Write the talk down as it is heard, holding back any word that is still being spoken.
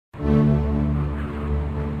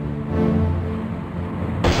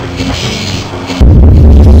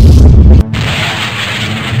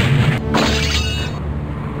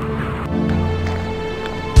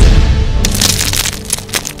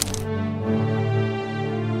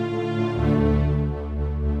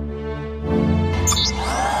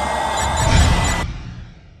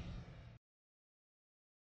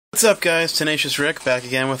What's up, guys? TenaciousRic back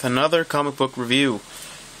again with another comic book review.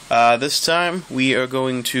 This time we are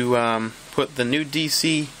going to put the new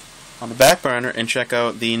DC on the back burner and check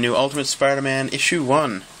out the new Ultimate Spider-Man issue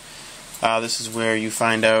 1. This is where you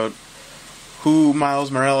find out who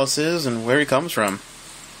Miles Morales is and where he comes from.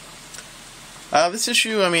 This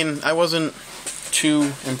issue, I wasn't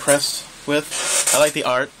too impressed with. I like the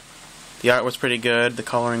art. The art was pretty good. The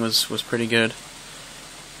coloring was pretty good.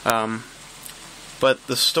 But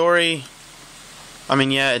the story,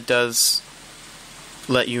 yeah, it does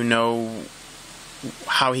let you know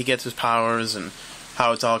how he gets his powers and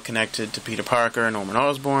how it's all connected to Peter Parker and Norman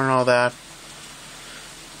Osborn and all that.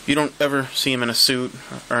 You don't ever see him in a suit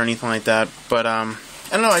or anything like that, but I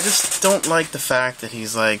don't know, I just don't like the fact that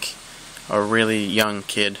he's like a really young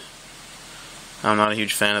kid. I'm not a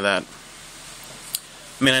huge fan of that.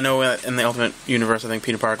 I know in the Ultimate Universe I think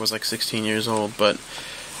Peter Parker was like 16 years old, but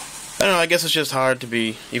I don't know, I guess it's just hard to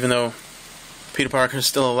be, even though Peter Parker is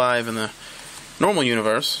still alive in the normal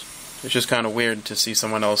universe, it's just kind of weird to see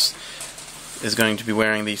someone else is going to be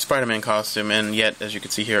wearing the Spider-Man costume, and yet, as you can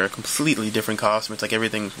see here, a completely different costume. It's like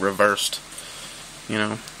everything's reversed, you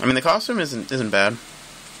know. The costume isn't bad,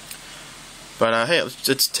 but hey,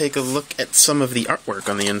 let's take a look at some of the artwork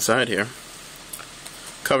on the inside here.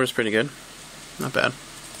 Cover's pretty good, not bad.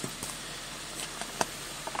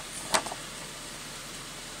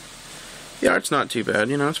 The art's not too bad,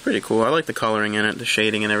 it's pretty cool. I like the coloring in it, the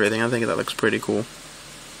shading and everything. I think that looks pretty cool.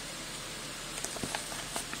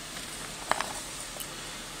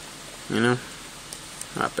 Not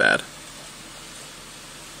bad.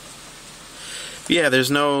 But yeah, there's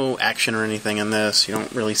no action or anything in this. You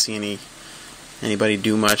don't really see anybody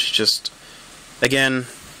do much. Just, again,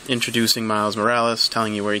 introducing Miles Morales,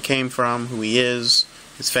 telling you where he came from, who he is,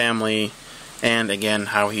 his family, and again,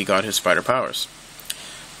 how he got his spider powers.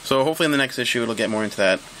 So hopefully in the next issue it'll get more into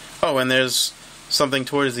that. Oh, and there's something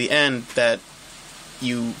towards the end that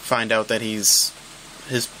you find out that his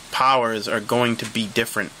powers are going to be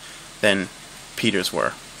different than Peter's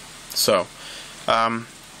were. So,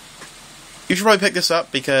 you should probably pick this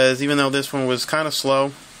up, because even though this one was kind of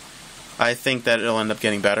slow, I think that it'll end up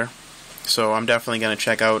getting better. So I'm definitely going to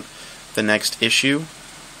check out the next issue,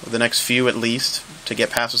 the next few at least, to get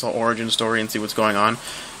past this whole origin story and see what's going on.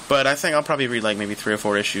 But I think I'll probably read like maybe 3 or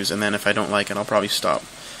 4 issues, and then if I don't like it, I'll probably stop.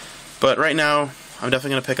 But right now, I'm definitely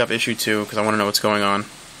going to pick up issue 2, because I want to know what's going on.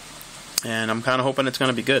 And I'm kind of hoping it's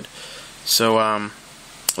going to be good. So,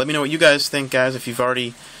 let me know what you guys think, guys, if you've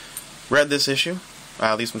already read this issue.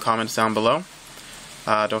 Leave some comments down below.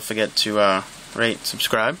 Don't forget to rate,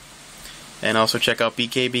 subscribe, and also check out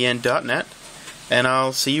bkbn.net. And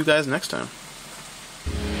I'll see you guys next time.